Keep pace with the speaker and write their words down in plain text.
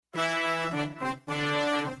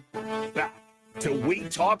Back to We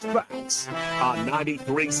Talk Facts on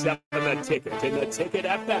 93.7 The Ticket and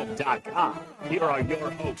theticketfm.com. Here are your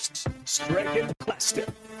hosts, Strick and Lester.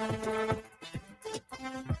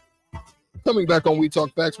 Coming back on We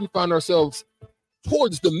Talk Facts, we find ourselves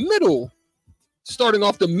towards the middle, starting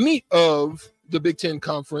off the meat of the Big Ten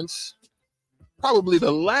Conference, probably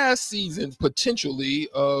the last season potentially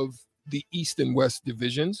of the East and West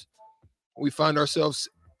divisions. We find ourselves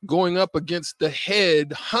going up against the head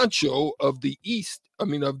honcho of the East, of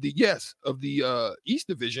the East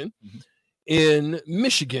Division in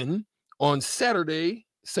Michigan on Saturday,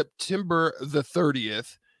 September the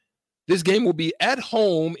 30th. This game will be at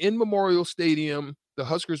home in Memorial Stadium. The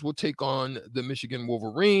Huskers will take on the Michigan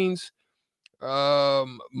Wolverines.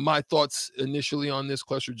 My thoughts initially on this,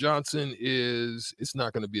 Cluster Johnson, is it's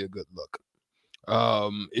not going to be a good look.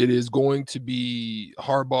 It is going to be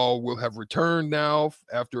Harbaugh will have returned now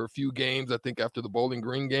after a few games. I think after the Bowling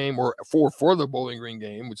Green game or for the Bowling Green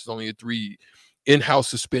game, which is only a 3 in-house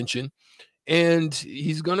suspension. And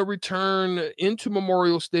he's going to return into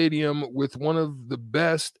Memorial Stadium with one of the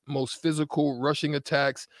best, most physical rushing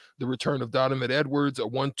attacks, the return of Donovan Edwards,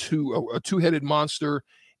 a two-headed monster.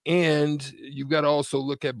 And you've got to also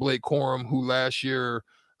look at Blake Corum, who last year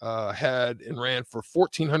had and ran for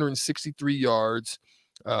 1,463 yards.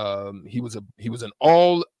 He was an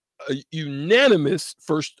unanimous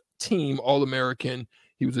first team All-American.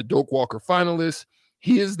 He was a Doak Walker finalist.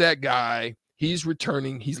 He is that guy. He's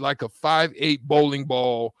returning. He's like a 5'8" bowling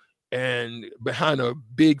ball and behind a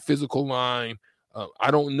big physical line.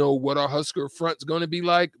 I don't know what our Husker front's going to be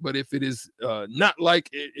like, but if it is not like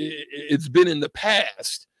it's been in the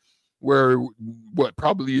past, where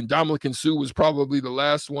probably Ndamukong Suh was probably the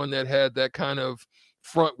last one that had that kind of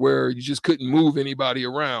front where you just couldn't move anybody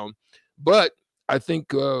around. But I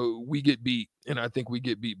think we get beat, and I think we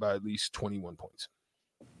get beat by at least 21 points.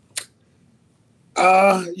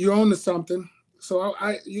 You're on to something. So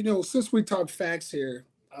I since we talk facts here,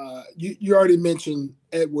 you already mentioned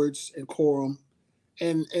Edwards and Corum,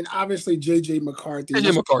 and obviously JJ McCarthy.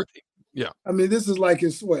 JJ McCarthy, yeah. I mean, this is like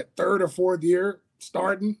his third or fourth year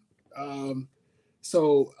starting.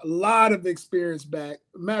 So a lot of experience back.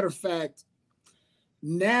 Matter of fact,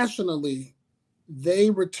 nationally,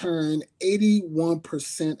 they return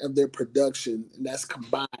 81% of their production, and that's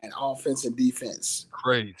combined offense and defense.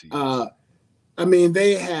 Crazy. I mean,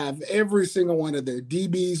 they have every single one of their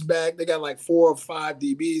DBs back. They got like 4 or 5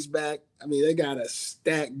 DBs back. I mean, they got a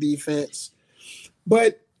stacked defense.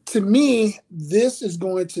 But to me, this is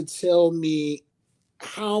going to tell me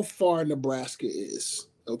how far Nebraska is,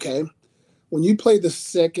 okay? When you play the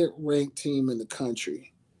second-ranked team in the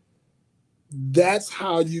country, that's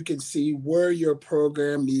how you can see where your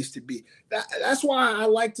program needs to be. That's why I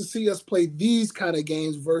like to see us play these kind of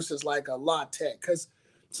games versus like a La Tech, because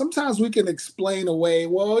sometimes we can explain away,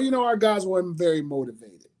 well, our guys weren't very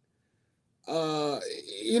motivated.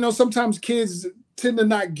 Sometimes kids tend to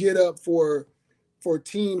not get up for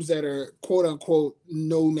teams that are quote-unquote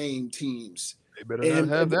no-name teams. They better not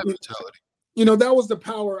have that mentality. That was the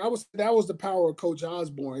power. That was the power of Coach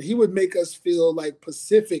Osborne. He would make us feel like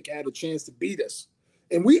Pacific had a chance to beat us.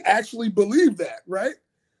 And we actually believed that, right?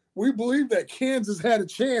 We believed that Kansas had a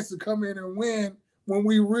chance to come in and win when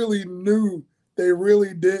we really knew they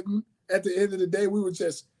really didn't. At the end of the day, we were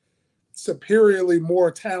just superiorly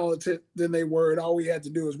more talented than they were. And all we had to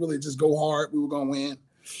do was really just go hard. We were going to win.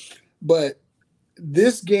 But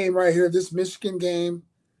this game right here, this Michigan game,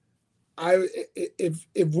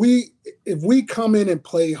 if we come in and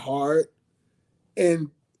play hard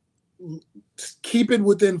and keep it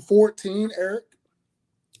within 14, Eric,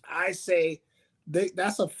 I say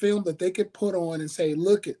that's a film that they could put on and say,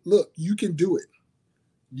 look, you can do it.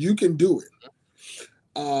 You can do it.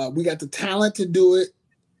 We got the talent to do it.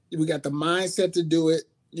 We got the mindset to do it.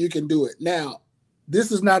 You can do it. Now,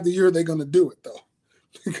 this is not the year they're going to do it, though,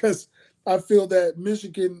 because I feel that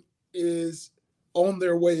Michigan is on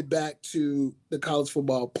their way back to the college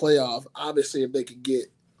football playoff, obviously, if they could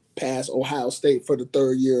get past Ohio State for the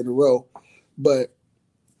third year in a row. But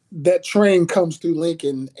that train comes through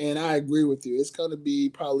Lincoln, and I agree with you. It's going to be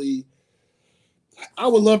probably – I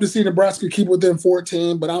would love to see Nebraska keep within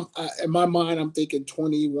 14, but in my mind, I'm thinking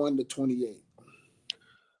 21-28.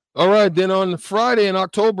 All right, then on Friday in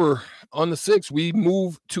October, on the 6th, we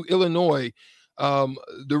move to Illinois.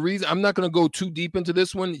 The reason I'm not going to go too deep into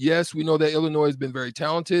this one. Yes, we know that Illinois has been very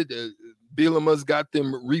talented. Bielema's got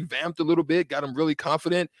them revamped a little bit, got them really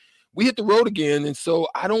confident. We hit the road again, and so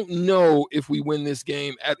I don't know if we win this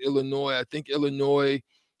game at Illinois. I think Illinois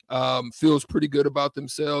feels pretty good about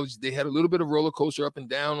themselves. They had a little bit of roller coaster up and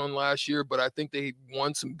down on last year, but I think they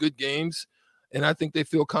won some good games. And I think they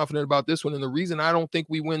feel confident about this one. And the reason I don't think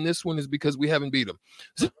we win this one is because we haven't beat them.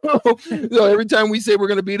 So every time we say we're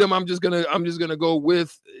going to beat them, I'm just gonna go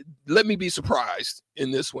with, let me be surprised in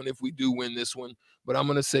this one if we do win this one. But I'm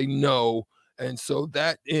gonna say no. And so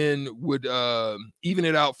that end would even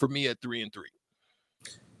it out for me at 3-3.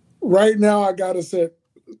 Right now, I got us at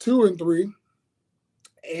 2-3,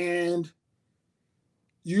 and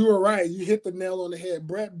you were right. You hit the nail on the head.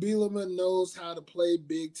 Brett Bielema knows how to play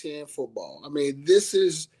Big Ten football. I mean, this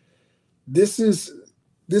is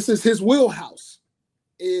his wheelhouse.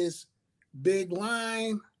 Is big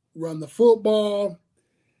line, run the football,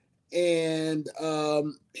 and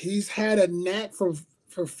he's had a knack for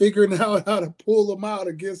figuring out how to pull them out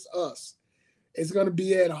against us. It's going to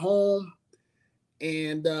be at home,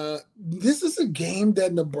 and this is a game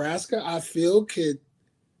that Nebraska, I feel, could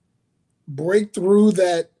break through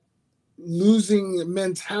that losing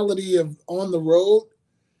mentality of on the road,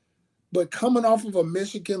 but coming off of a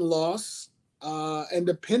Michigan loss, and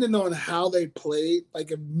depending on how they played,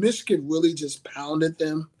 like if Michigan really just pounded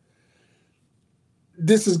them,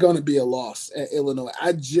 this is going to be a loss at Illinois.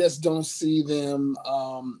 I just don't see them.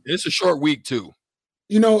 It's a short week too.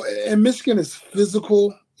 And Michigan is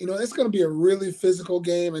physical. It's going to be a really physical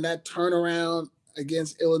game, and that turnaround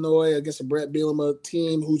against Illinois, against a Brett Bielema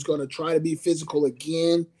team who's going to try to be physical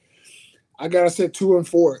again. I got to say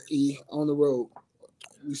 2-4 on the road.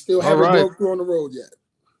 We still haven't broke through on the road yet.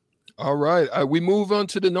 All right. We move on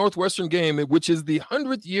to the Northwestern game, which is the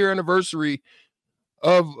 100th year anniversary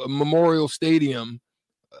of Memorial Stadium.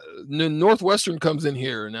 Northwestern comes in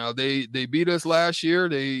here. Now, they beat us last year.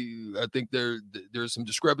 I think there's some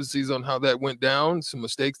discrepancies on how that went down, some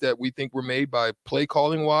mistakes that we think were made by play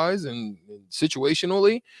calling wise and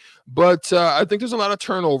situationally. But I think there's a lot of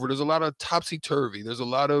turnover. There's a lot of topsy-turvy. There's a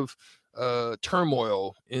lot of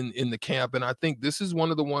turmoil in the camp. And I think this is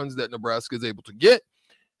one of the ones that Nebraska is able to get.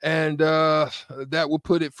 And that will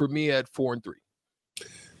put it for me at 4-3.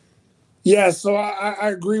 Yeah, so I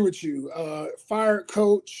agree with you. Fired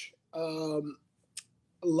coach, a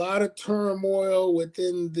lot of turmoil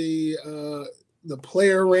within the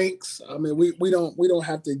player ranks. I mean, we don't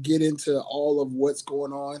have to get into all of what's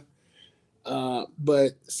going on, but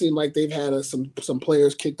it seemed like they've had some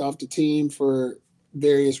players kicked off the team for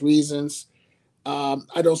various reasons.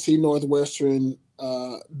 I don't see Northwestern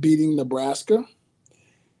beating Nebraska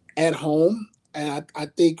at home. And I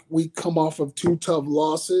think we come off of 2 tough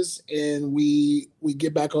losses, and we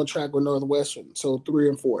get back on track with Northwestern. So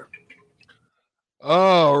 3-4.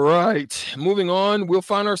 All right. Moving on, we'll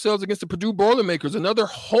find ourselves against the Purdue Boilermakers, another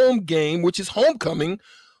home game, which is homecoming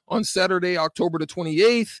on Saturday, October the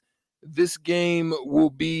 28th. This game will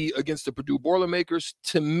be against the Purdue Boilermakers.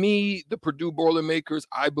 To me, the Purdue Boilermakers,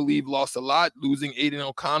 I believe, lost a lot, losing Aiden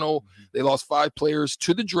O'Connell. They lost 5 players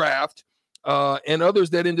to the draft. And others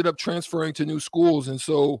that ended up transferring to new schools. And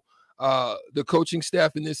so the coaching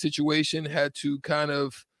staff in this situation had to kind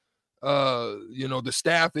of, the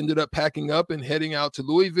staff ended up packing up and heading out to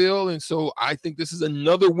Louisville. And so I think this is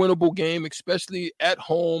another winnable game, especially at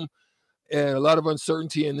home, and a lot of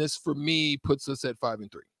uncertainty. And this, for me, puts us at 5-3.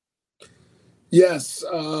 Yes,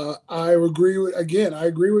 I agree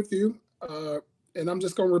with you. And I'm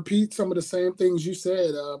just going to repeat some of the same things you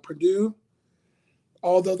said. Purdue,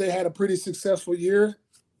 although they had a pretty successful year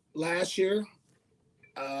last year,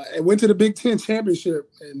 it went to the Big Ten championship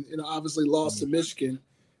and obviously lost to Michigan.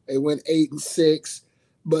 They went 8-6,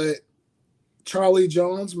 but Charlie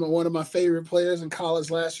Jones, one of my favorite players in college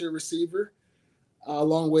last year, receiver,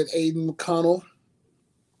 along with Aiden O'Connell,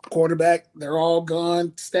 quarterback, they're all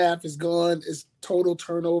gone. Staff is gone. It's total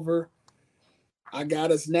turnover. I got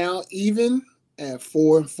us now even at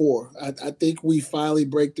 4-4. I think we finally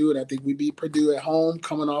break through it. I think we beat Purdue at home,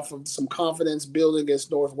 coming off of some confidence building against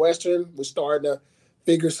Northwestern. We're starting to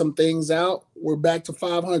figure some things out. We're back to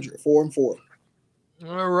 500, 4-4.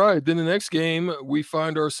 All right. Then the next game, we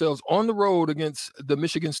find ourselves on the road against the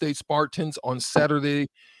Michigan State Spartans on Saturday,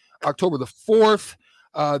 October the 4th.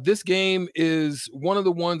 This game is one of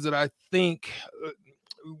the ones that I think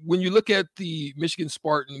when you look at the Michigan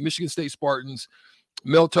State Spartans,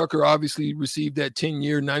 Mel Tucker obviously received that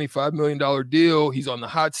 10-year, $95 million deal. He's on the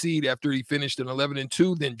hot seat after he finished an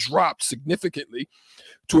 11-2, then dropped significantly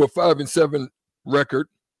to a 5-7 record.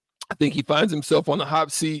 I think he finds himself on the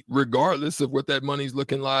hot seat regardless of what that money's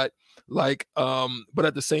looking like. But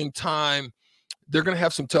at the same time, they're going to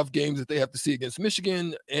have some tough games that they have to see against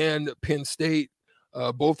Michigan and Penn State,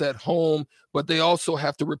 both at home. But they also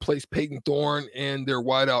have to replace Peyton Thorne and their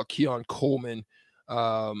wideout Keon Coleman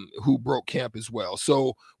who broke camp as well.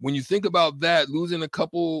 So when you think about that, losing a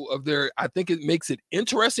couple of I think it makes it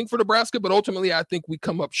interesting for Nebraska, but ultimately I think we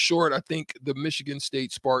come up short. I think the Michigan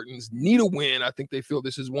State Spartans need a win. I think they feel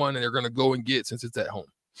this is one and they're going to go and get since it's at home.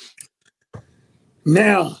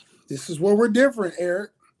 Now, this is where we're different,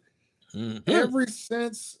 Eric. Mm-hmm. Ever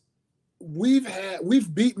since we've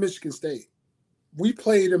beat Michigan State, we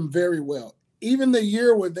played them very well. Even the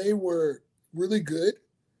year where they were really good,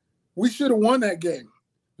 we should have won that game.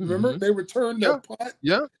 Remember, they returned their punt.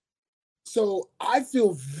 Yeah. So I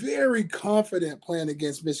feel very confident playing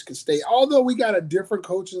against Michigan State. Although we got a different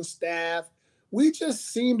coaching staff, we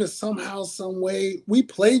just seem to somehow, some way, we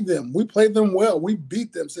played them. We played them well. We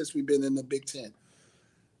beat them since we've been in the Big Ten.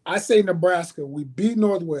 I say Nebraska, we beat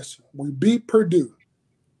Northwestern. We beat Purdue.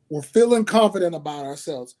 We're feeling confident about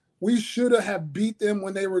ourselves. We should have beat them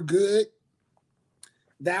when they were good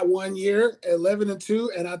that one year, 11-2,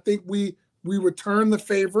 and I think we return the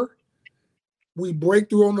favor. We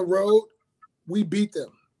break through on the road. We beat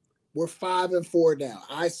them. We're 5-4 now.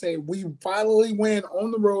 I say we finally win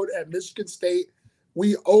on the road at Michigan State.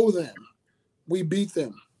 We owe them. We beat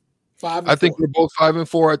them. 5-4. I think we're both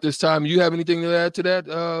 5-4 at this time. You have anything to add to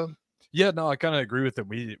that? Yeah, no, I kind of agree with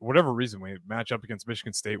it. Whatever reason, we match up against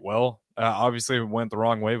Michigan State well. Obviously, it went the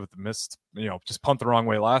wrong way with the missed, just punt the wrong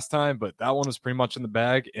way last time, but that one was pretty much in the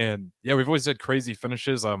bag. And yeah, we've always had crazy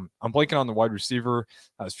finishes. I'm blanking on the wide receiver.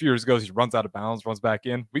 A few years ago, he runs out of bounds, runs back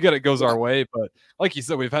in. It goes our way. But like you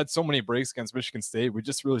said, we've had so many breaks against Michigan State. We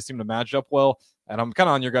just really seem to match up well. And I'm kind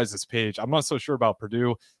of on your guys' page. I'm not so sure about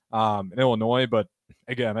Purdue and Illinois, but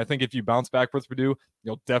again, I think if you bounce back with Purdue,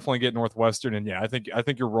 you'll definitely get Northwestern. And yeah, I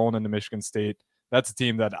think you're rolling into Michigan State. That's a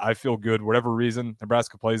team that I feel good. Whatever reason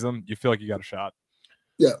Nebraska plays them, you feel like you got a shot.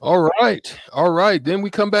 Yeah. All right. Then we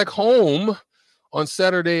come back home on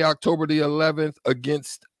Saturday, October the 11th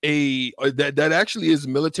against that actually is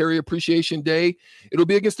Military Appreciation Day. It'll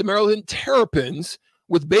be against the Maryland Terrapins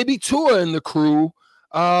with Baby Tua and the crew.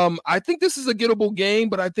 I think this is a gettable game,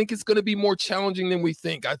 but I think it's going to be more challenging than we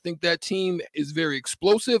think. I think that team is very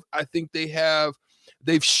explosive. I think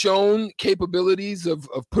they've shown capabilities of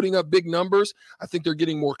putting up big numbers. I think they're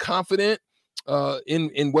getting more confident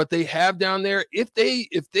in what they have down there. If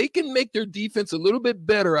they can make their defense a little bit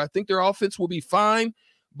better, I think their offense will be fine.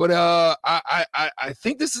 But I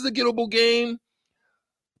think this is a gettable game.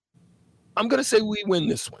 I'm going to say we win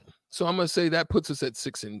this one. So I'm going to say that puts us at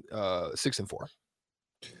 6-4.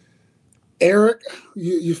 Eric,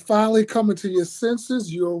 you finally coming to your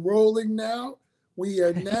senses. You're rolling now. We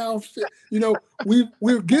are now,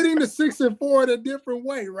 we're getting to 6-4 in a different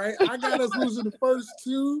way, right? I got us losing the first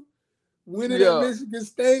two, winning at Michigan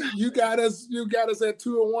State. You got us at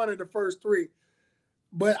 2-1 in the first three.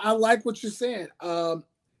 But I like what you're saying.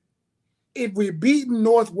 If we're beating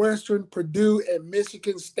Northwestern, Purdue, and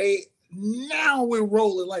Michigan State, now we're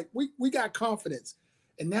rolling. Like we got confidence,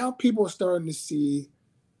 and now people are starting to see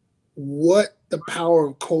what the power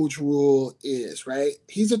of Coach Rule is, right?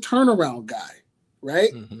 He's a turnaround guy,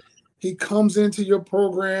 right? Mm-hmm. He comes into your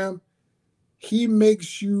program. He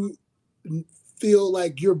makes you feel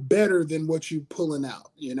like you're better than what you're pulling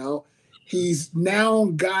out, He's now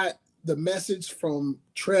got the message from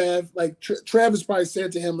Trev. Like Travis probably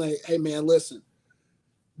said to him, like, hey, man, listen,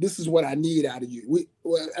 this is what I need out of you.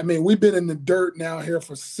 We've been in the dirt now here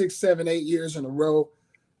for 6, 7, 8 years in a row.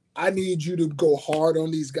 I need you to go hard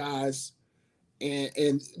on these guys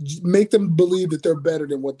and make them believe that they're better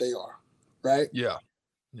than what they are, right? Yeah.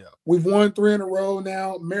 We've won 3 in a row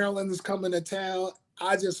now. Maryland is coming to town.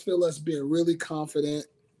 I just feel us being really confident.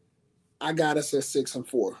 I got us at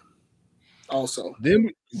 6-4 also.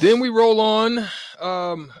 Then we roll on.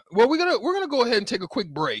 We're gonna go ahead and take a quick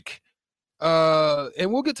break.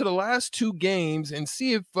 And we'll get to the last 2 games and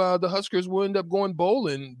see if the Huskers will end up going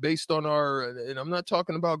bowling based on and I'm not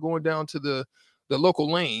talking about going down to the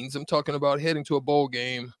local lanes. I'm talking about heading to a bowl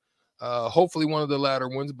game, hopefully one of the latter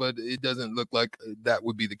ones, but it doesn't look like that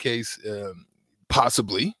would be the case,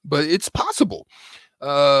 possibly, but it's possible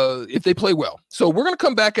if they play well. So we're going to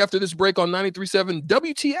come back after this break on 93.7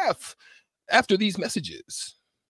 WTF after these messages.